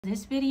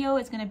This video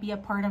is going to be a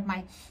part of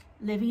my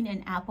Living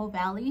in Apple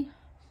Valley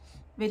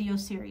video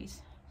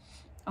series.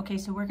 Okay,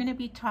 so we're going to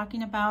be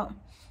talking about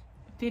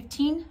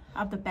 15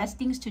 of the best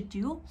things to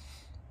do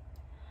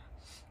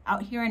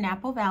out here in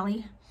Apple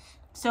Valley.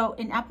 So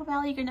in Apple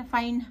Valley, you're going to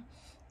find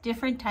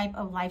different type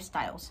of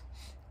lifestyles.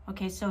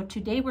 Okay, so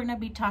today we're going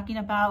to be talking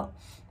about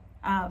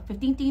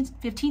 15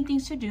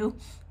 things to do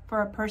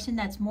for a person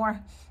that's more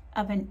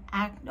of an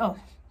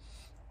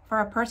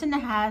for a person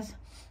that has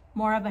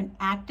more of an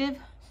active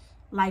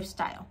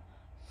lifestyle.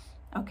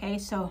 Okay,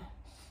 so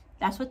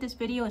that's what this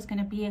video is going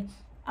to be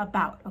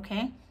about.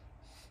 Okay,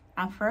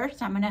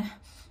 first I'm going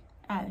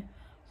to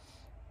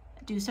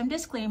do some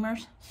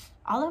disclaimers.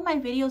 All of my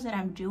videos that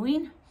I'm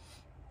doing,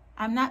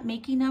 I'm not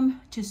making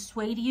them to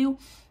sway you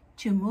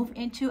to move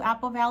into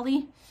Apple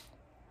Valley.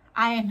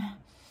 I am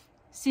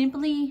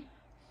simply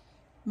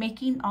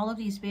making all of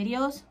these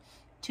videos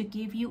to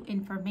give you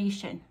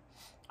information.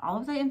 All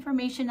of the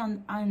information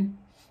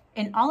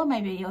in all of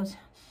my videos,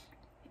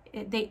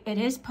 it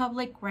is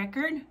public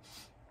record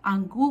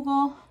on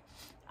Google,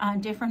 on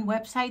different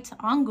websites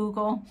on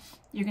Google.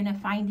 You're gonna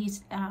find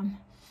these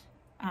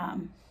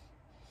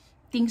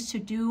things to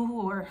do,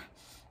 or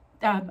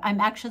I'm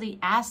actually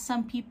asked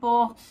some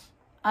people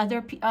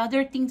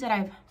other things that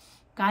I've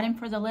gotten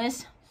for the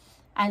list.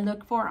 I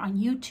look for on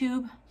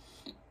YouTube.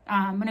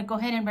 I'm gonna go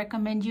ahead and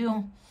recommend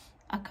you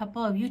a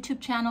couple of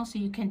YouTube channels so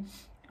you can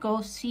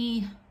go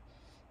see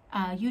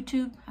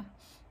YouTube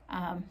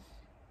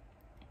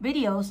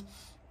videos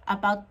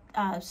about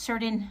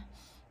certain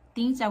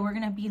things that we're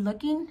going to be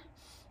looking,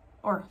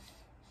 or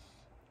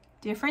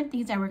different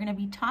things that we're going to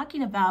be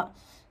talking about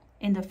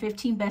in the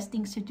 15 best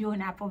things to do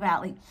in Apple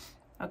Valley.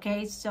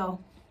 Okay, so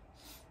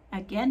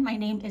again, my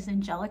name is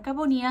Angelica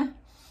Bonilla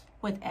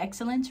with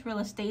Excellence Real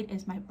Estate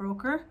is my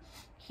broker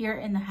here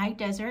in the high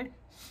desert,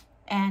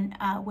 and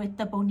with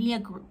the Bonilla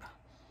Group.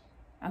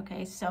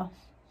 Okay, so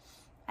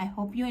I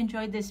hope you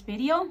enjoyed this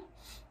video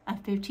of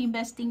 15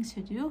 best things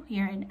to do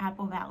here in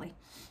Apple Valley.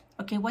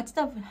 Okay, what's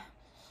the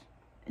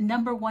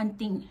number one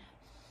thing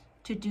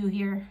to do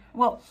here?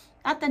 Well,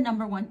 not the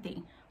number one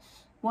thing.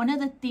 One of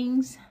the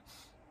things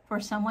for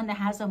someone that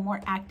has a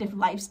more active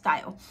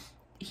lifestyle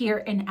here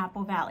in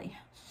Apple Valley.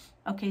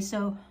 Okay,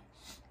 so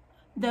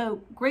the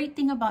great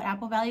thing about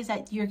Apple Valley is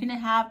that you're gonna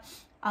have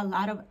a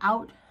lot of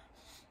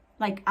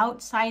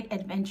outside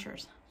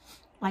adventures,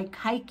 like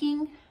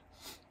hiking.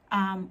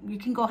 You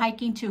can go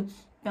hiking to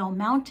Bell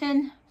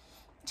Mountain,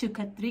 to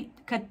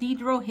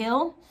Cathedral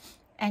Hill,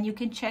 and you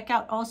can check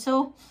out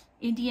also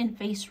Indian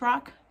Face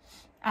Rock.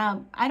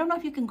 I don't know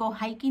if you can go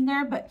hiking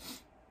there, but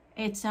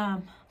it's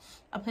a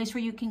place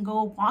where you can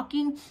go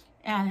walking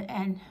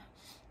and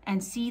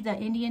see the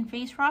Indian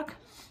Face Rock.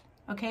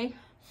 Okay,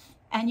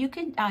 and you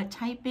can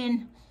type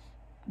in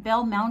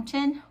Bell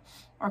Mountain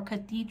or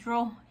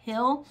Cathedral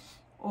Hill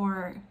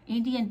or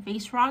Indian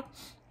Face Rock,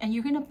 and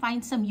you're gonna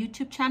find some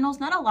YouTube channels,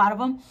 not a lot of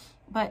them,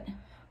 but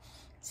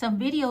some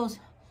videos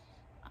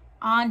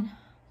on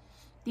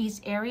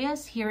these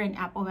areas here in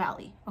Apple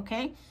Valley.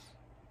 Okay,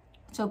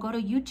 so go to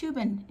YouTube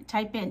and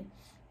type in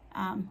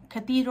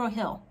Cathedral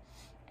Hill,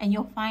 and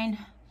you'll find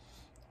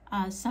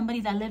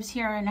somebody that lives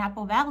here in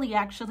Apple Valley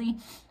actually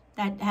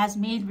that has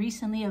made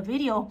recently a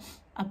video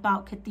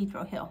about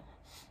Cathedral Hill.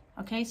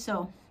 Okay,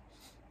 so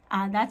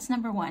that's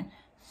number one.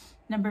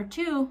 Number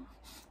two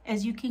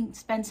is you can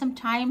spend some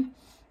time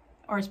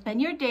or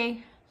spend your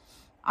day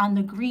on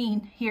the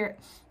green here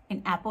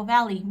in Apple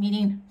Valley,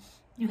 meaning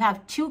you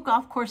have 2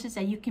 golf courses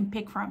that you can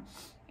pick from.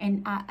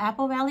 In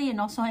Apple Valley and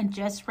also in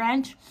Jess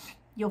Ranch,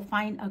 you'll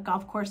find a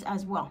golf course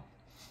as well.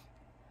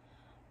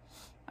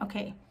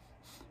 Okay,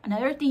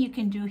 another thing you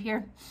can do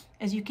here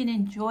is you can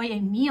enjoy a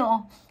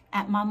meal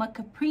at Mama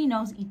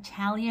Caprino's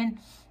Italian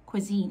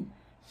cuisine.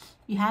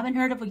 You haven't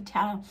heard of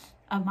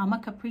Mama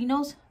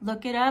Caprino's?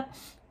 Look it up,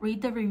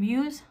 read the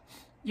reviews.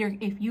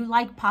 If you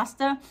like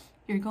pasta,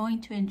 you're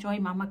going to enjoy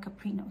Mama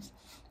Caprino's.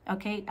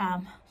 Okay,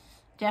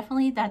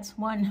 definitely that's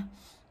one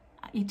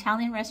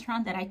Italian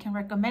restaurant that I can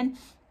recommend,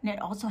 and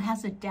it also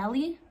has a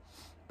deli,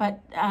 but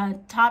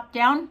top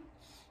down,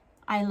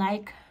 I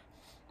like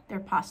their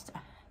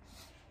pasta.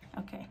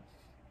 Okay,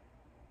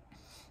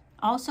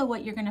 also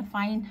what you're gonna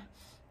find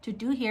to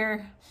do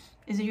here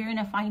is that you're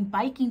gonna find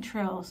biking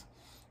trails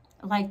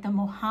like the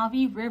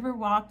Mojave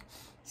Riverwalk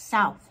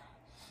South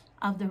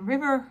of the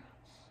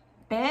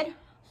Riverbed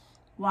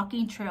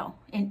walking trail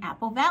in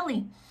Apple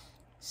Valley.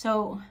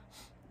 So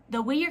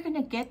the way you're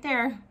gonna get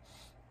there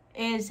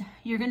is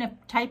you're gonna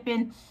type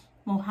in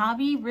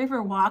Mojave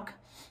Riverwalk,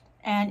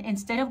 and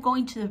instead of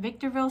going to the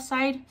Victorville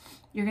side,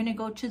 you're gonna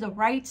go to the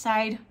right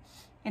side,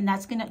 and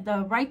that's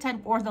the right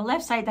side or the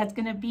left side, that's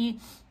gonna be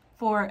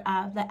for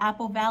the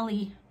Apple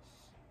Valley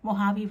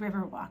Mojave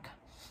Riverwalk.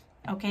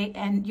 Okay,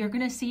 and you're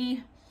gonna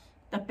see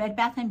the Bed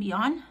Bath &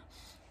 Beyond,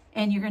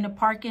 and you're gonna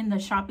park in the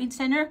shopping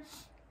center,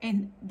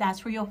 and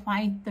that's where you'll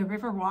find the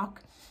Riverwalk,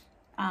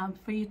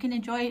 for you can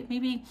enjoy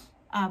maybe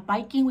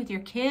biking with your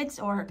kids,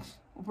 or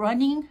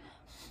running,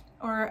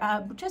 or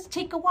just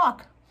take a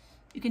walk.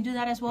 You can do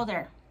that as well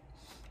there.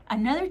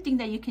 Another thing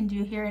that you can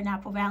do here in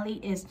Apple Valley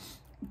is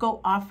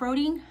go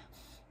off-roading,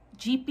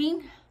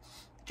 jeeping,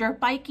 dirt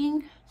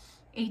biking,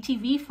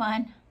 ATV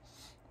fun.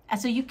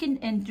 So you can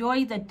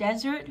enjoy the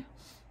desert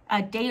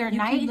day or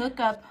night. You can look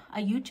up a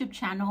YouTube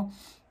channel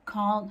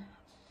called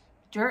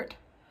Dirt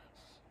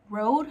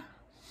Road,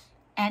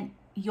 and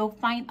you'll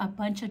find a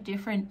bunch of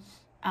different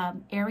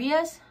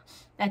areas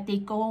that they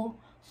go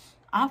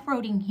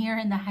off-roading here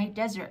in the high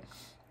desert.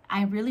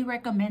 I really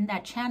recommend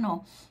that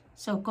channel.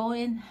 So go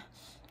in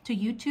to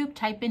YouTube,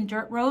 type in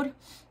Dirt Road,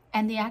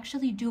 and they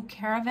actually do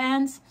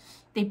caravans.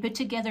 They put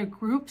together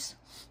groups.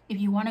 If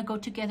you want to go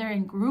together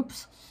in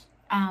groups,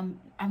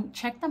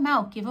 check them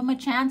out, give them a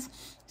chance,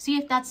 see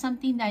if that's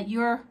something that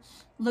you're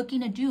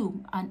looking to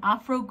do. An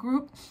off-road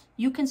group,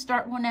 you can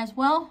start one as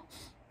well,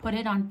 put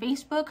it on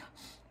Facebook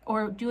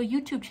or do a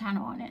YouTube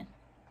channel on it.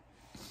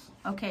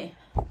 Okay,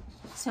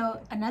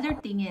 so another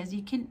thing is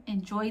you can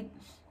enjoy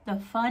the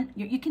fun,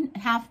 you can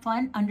have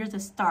fun under the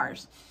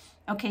stars.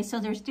 Okay, so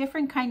there's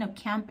different kind of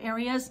camp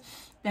areas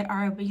that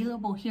are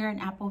available here in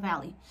Apple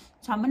Valley.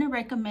 So I'm going to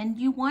recommend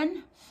you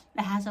one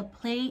that has a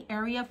play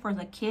area for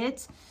the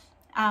kids,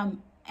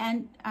 and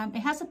it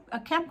has a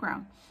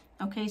campground.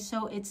 Okay,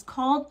 so it's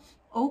called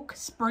Oak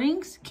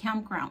Springs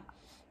Campground.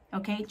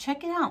 Okay,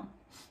 check it out.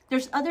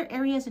 There's other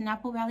areas in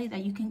Apple Valley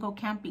that you can go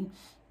camping,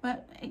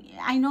 but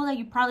I know that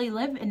you probably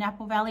live in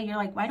Apple Valley. You're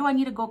like, why do I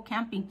need to go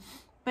camping?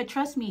 But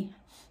trust me,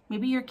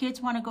 maybe your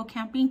kids want to go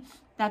camping.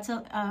 That's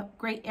a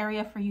great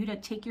area for you to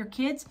take your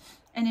kids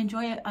and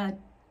enjoy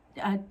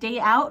a day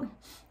out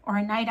or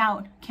a night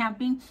out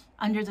camping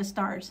under the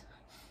stars.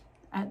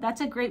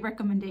 That's a great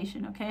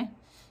recommendation, okay?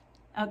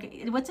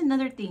 Okay, what's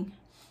another thing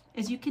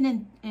is you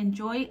can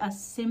enjoy a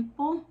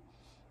simple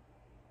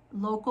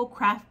local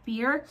craft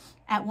beer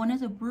at one of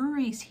the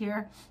breweries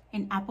here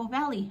in Apple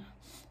Valley.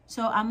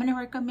 So I'm going to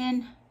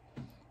recommend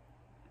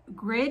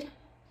Grid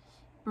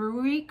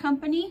Brewery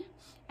Company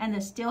and the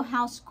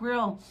Steelhouse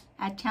Grill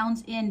at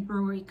Towns End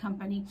Brewery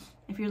Company.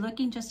 If you're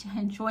looking just to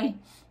enjoy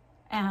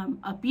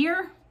a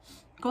beer,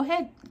 go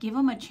ahead, give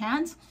them a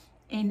chance,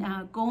 and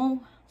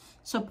go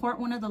support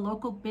one of the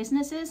local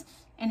businesses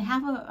and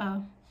have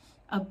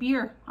a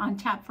beer on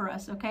tap for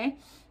us, okay?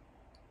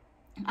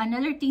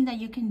 Another thing that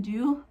you can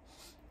do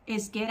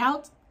is get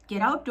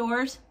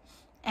outdoors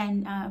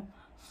and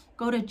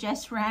go to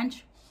Jess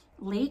Ranch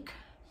Lake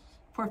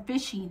for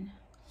fishing.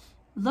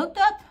 Look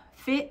up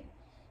Fit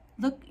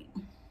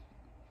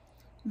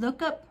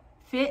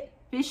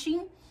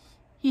Fishing.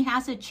 He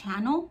has a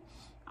channel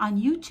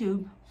on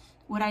YouTube.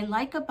 What I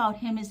like about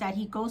him is that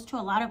he goes to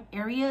a lot of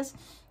areas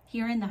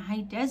here in the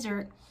high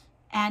desert,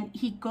 and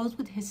he goes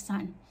with his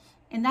son.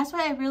 And that's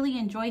why I really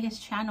enjoy his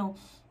channel,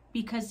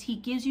 because he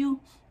gives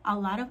you a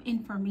lot of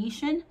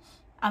information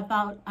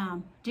about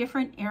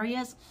different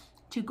areas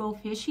to go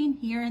fishing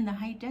here in the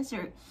high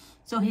desert.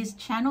 So his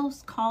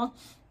channel's called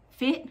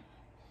Fit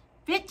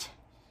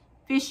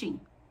Fishing.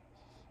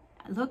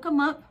 Look him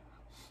up,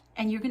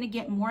 and you're going to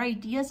get more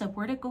ideas of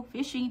where to go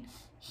fishing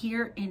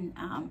here in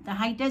the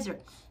high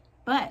desert.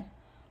 But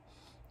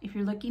if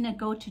you're looking to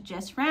go to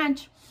Jess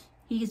Ranch,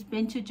 he's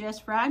been to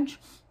Jess Ranch,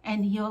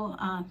 and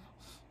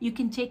you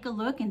can take a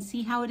look and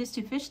see how it is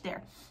to fish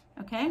there.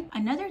 Okay,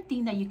 another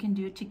thing that you can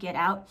do to get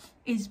out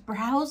is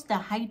browse the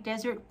high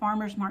desert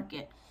farmers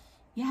market.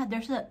 Yeah,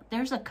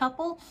 there's a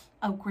couple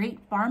of great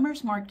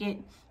farmers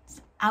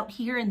markets out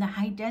here in the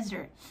high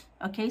desert.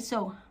 Okay,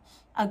 so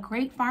a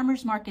great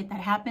farmers market that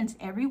happens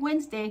every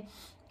Wednesday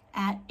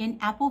in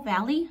Apple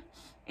Valley.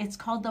 It's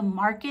called the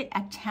Market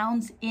at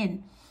Towns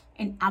Inn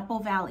in Apple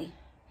Valley.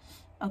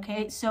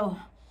 Okay, so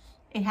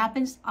it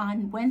happens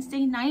on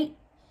Wednesday night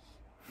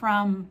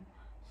from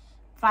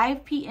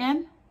 5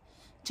 p.m.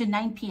 to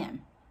 9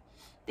 p.m.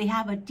 They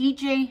have a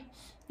DJ.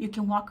 You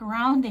can walk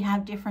around. They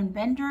have different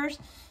vendors.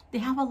 They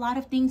have a lot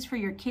of things for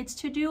your kids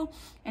to do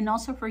and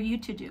also for you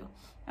to do.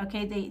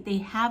 Okay, they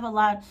have a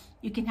lot.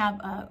 You can have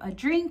a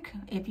drink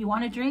if you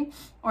want to drink,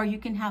 or you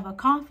can have a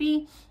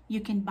coffee.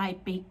 You can buy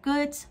baked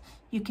goods.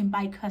 You can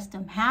buy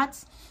custom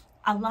hats.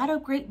 A lot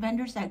of great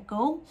vendors that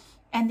go.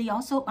 And they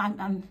also,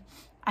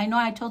 I know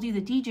I told you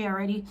the DJ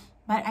already,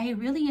 but I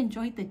really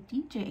enjoyed the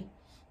DJ.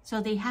 So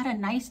they had a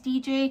nice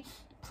DJ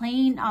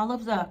playing all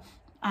of the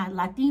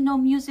Latino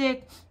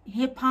music,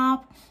 hip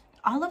hop,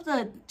 all of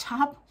the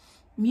top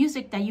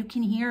music that you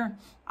can hear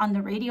on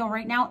the radio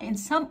right now, and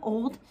some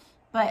old,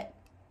 but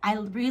I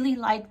really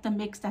liked the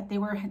mix that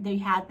they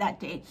had that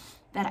day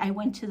that I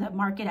went to the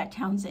market at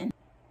Towns Inn.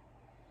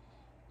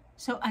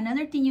 So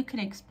another thing you can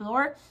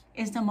explore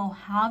is the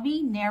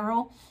Mojave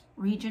Narrow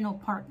Regional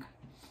Park.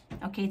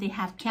 Okay, they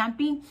have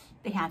camping,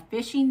 they have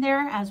fishing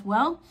there as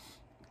well,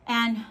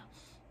 and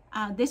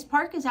this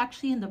park is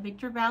actually in the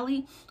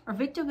Victorville,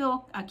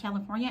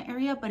 California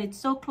area, but it's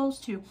so close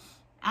to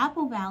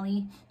Apple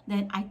Valley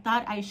that I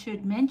thought I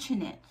should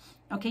mention it.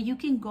 Okay, you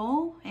can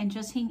go and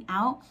just hang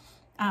out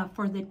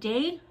for the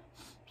day.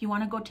 If you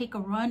want to go take a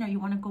run or you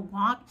want to go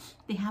walk,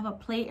 they have a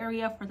play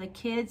area for the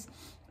kids,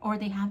 or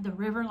they have the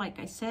river, like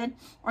I said,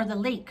 or the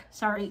lake,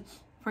 sorry,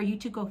 for you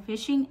to go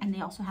fishing, and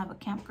they also have a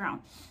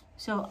campground.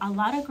 So a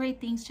lot of great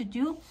things to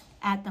do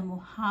at the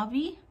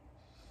Mojave,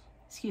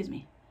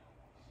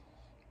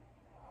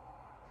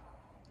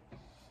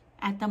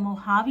 at the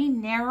Mojave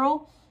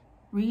Narrow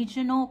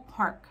Regional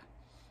Park.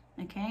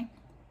 Okay.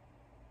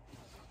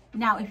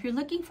 Now, if you're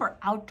looking for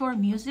outdoor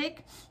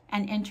music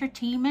and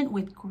entertainment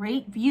with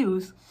great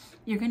views,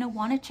 you're going to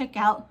want to check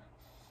out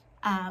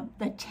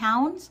the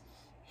town's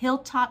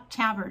Hilltop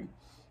Tavern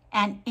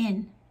and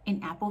Inn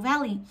in Apple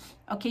Valley.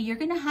 Okay, you're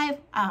going to have,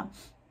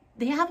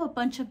 they have a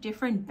bunch of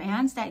different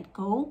bands that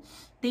go.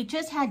 They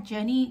just had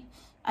Jenny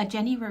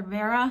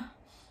Rivera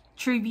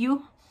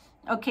tribute.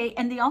 Okay,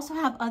 and they also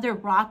have other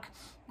rock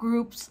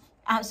groups.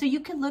 So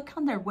you can look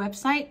on their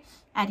website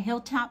at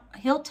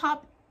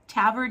Hilltop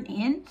Tavern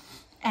Inn,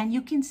 and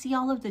you can see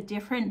all of the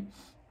different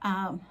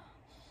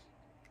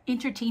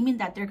entertainment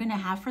that they're going to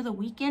have for the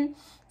weekend,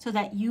 so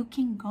that you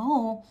can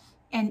go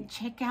and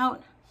check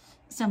out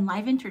some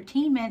live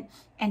entertainment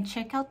and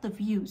check out the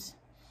views.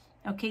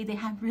 Okay, they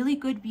have really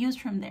good views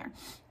from there.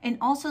 And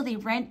also they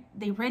rent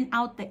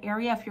out the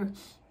area if you're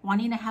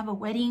wanting to have a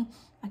wedding,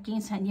 a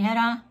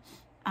quinceañera,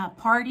 a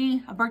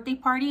party, a birthday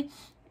party,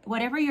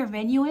 whatever your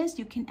venue is,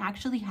 you can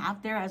actually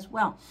have there as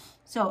well.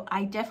 So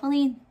I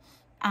definitely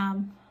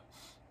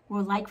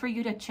would like for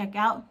you to check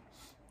out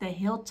the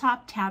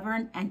Hilltop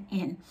Tavern and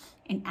Inn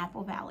in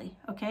Apple Valley.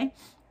 Okay,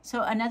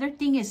 so another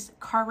thing is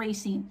car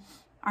racing.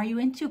 Are you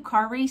into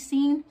car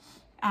racing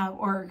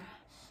or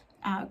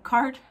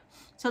kart?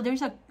 So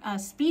there's a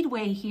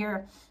speedway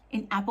here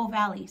in Apple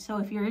Valley. So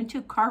if you're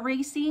into car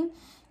racing,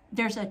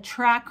 there's a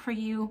track for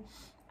you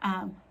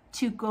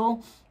to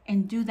go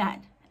and do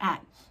that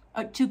at,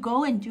 to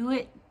go and do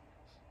it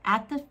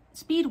at the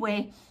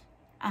speedway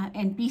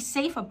and be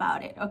safe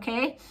about it.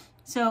 Okay,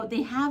 so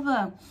they have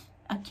a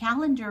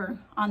calendar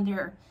on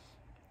their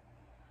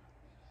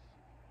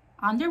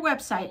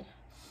website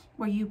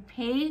where you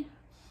pay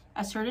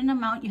a certain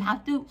amount. You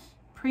have to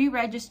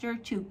pre-register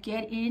to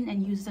get in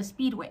and use the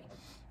speedway.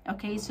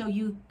 Okay, so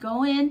you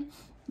go in,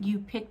 you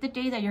pick the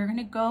day that you're going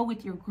to go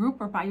with your group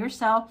or by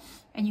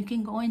yourself, and you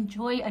can go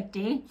enjoy a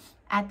day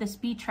at the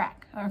speed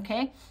track.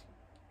 Okay,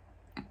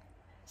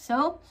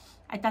 so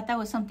I thought that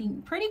was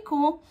something pretty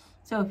cool.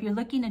 So if you're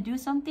looking to do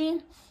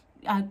something,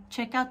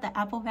 check out the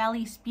Apple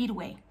Valley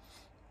Speedway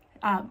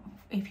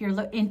if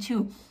you're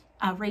into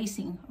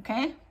racing.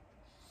 Okay,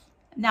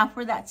 now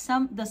for that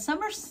the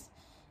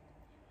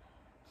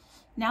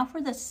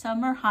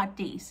summer hot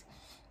days.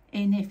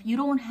 And if you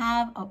don't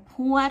have a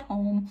pool at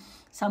home,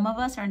 some of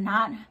us are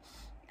not,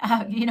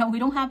 we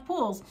don't have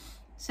pools.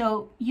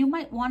 So you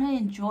might want to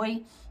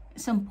enjoy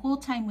some pool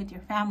time with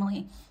your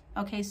family.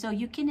 Okay, so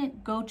you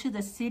can go to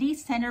the City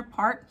Center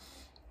Park,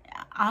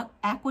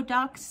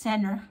 Aqueduct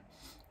Center,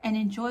 and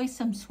enjoy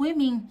some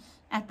swimming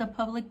at the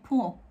public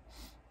pool.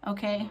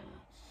 Okay,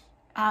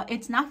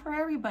 it's not for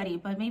everybody,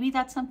 but maybe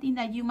that's something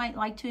that you might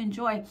like to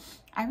enjoy.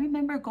 I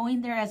remember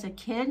going there as a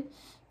kid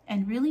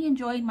and really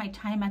enjoying my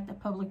time at the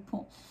public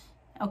pool.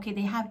 Okay,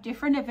 they have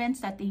different events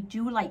that they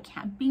do, like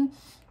camping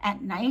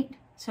at night.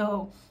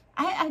 So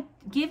I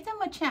give them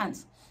a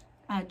chance.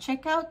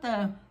 Check out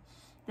the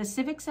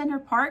Civic Center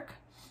Park,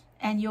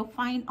 and you'll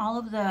find all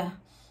of the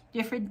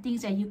different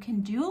things that you can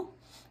do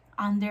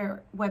on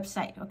their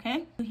website.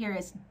 Okay, here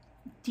is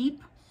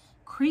Deep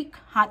Creek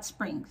Hot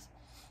Springs.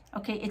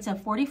 Okay, it's a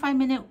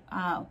 45-minute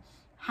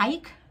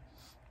hike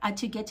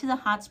to get to the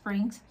hot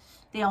springs.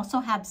 They also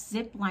have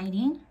zip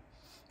lining.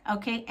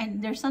 Okay,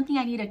 and there's something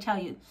I need to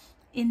tell you.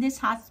 In this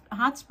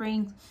hot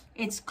springs,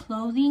 it's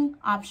clothing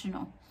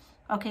optional.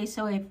 Okay,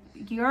 so if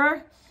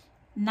you're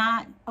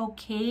not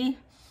okay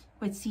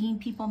with seeing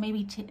people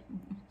maybe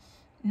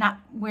not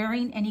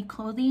wearing any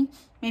clothing,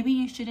 maybe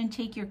you shouldn't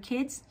take your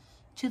kids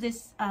to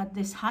this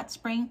hot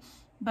spring.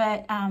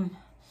 But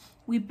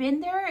we've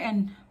been there,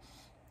 and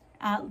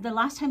the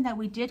last time that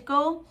we did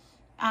go,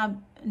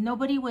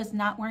 nobody was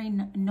not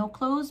wearing no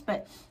clothes.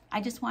 But I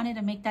just wanted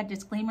to make that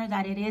disclaimer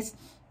that it is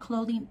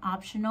clothing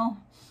optional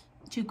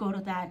to go to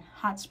that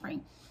hot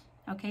spring.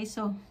 Okay,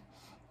 so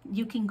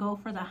you can go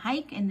for the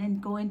hike and then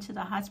go into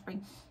the hot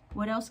spring.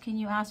 What else can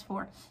you ask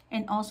for?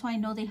 And also, I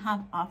know they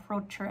have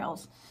off-road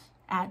trails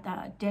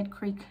at Dead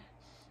Creek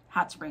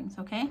Hot Springs.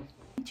 Okay,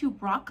 to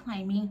rock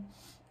climbing,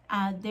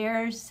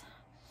 there's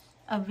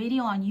a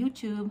video on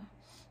YouTube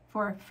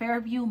for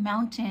Fairview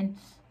Mountain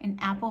in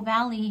Apple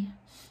Valley,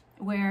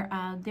 where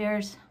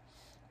there's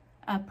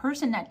a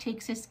person that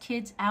takes his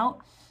kids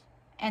out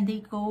and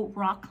they go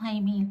rock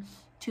climbing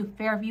to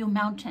Fairview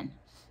Mountain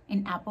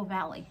in Apple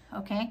Valley.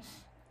 Okay,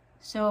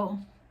 so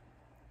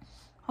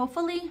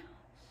hopefully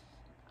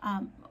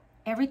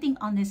everything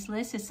on this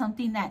list is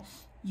something that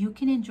you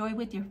can enjoy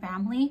with your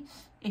family.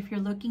 If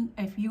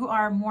you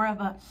are more of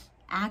a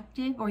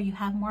active, or you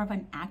have more of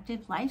an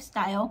active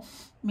lifestyle,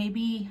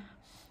 maybe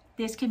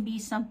this can be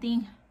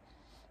something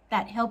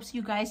that helps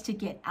you guys to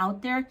get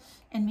out there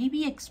and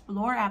maybe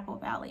explore Apple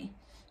Valley.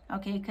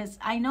 Okay, because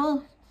I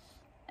know,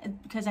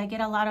 because I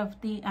get a lot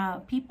of the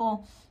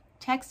people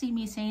texting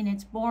me saying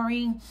it's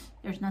boring,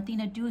 there's nothing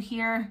to do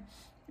here.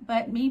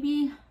 But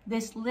maybe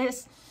this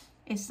list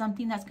is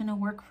something that's going to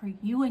work for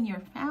you and your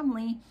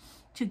family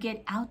to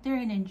get out there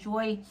and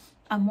enjoy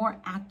a more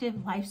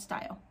active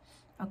lifestyle.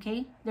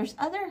 Okay, there's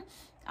other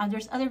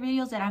There's other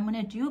videos that I'm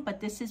going to do, but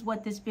this is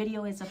what this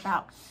video is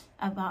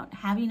about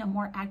having a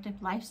more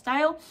active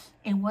lifestyle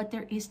and what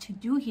there is to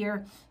do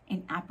here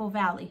in Apple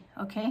Valley.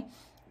 Okay,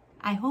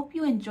 I hope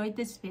you enjoyed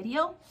this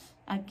video.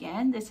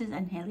 Again, this is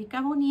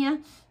Angelica Bonilla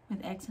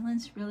with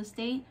Excellence Real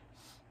Estate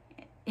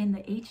in the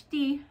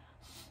HD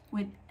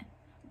with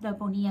the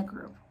Bonilla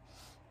Group.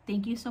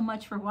 Thank you so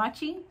much for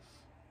watching.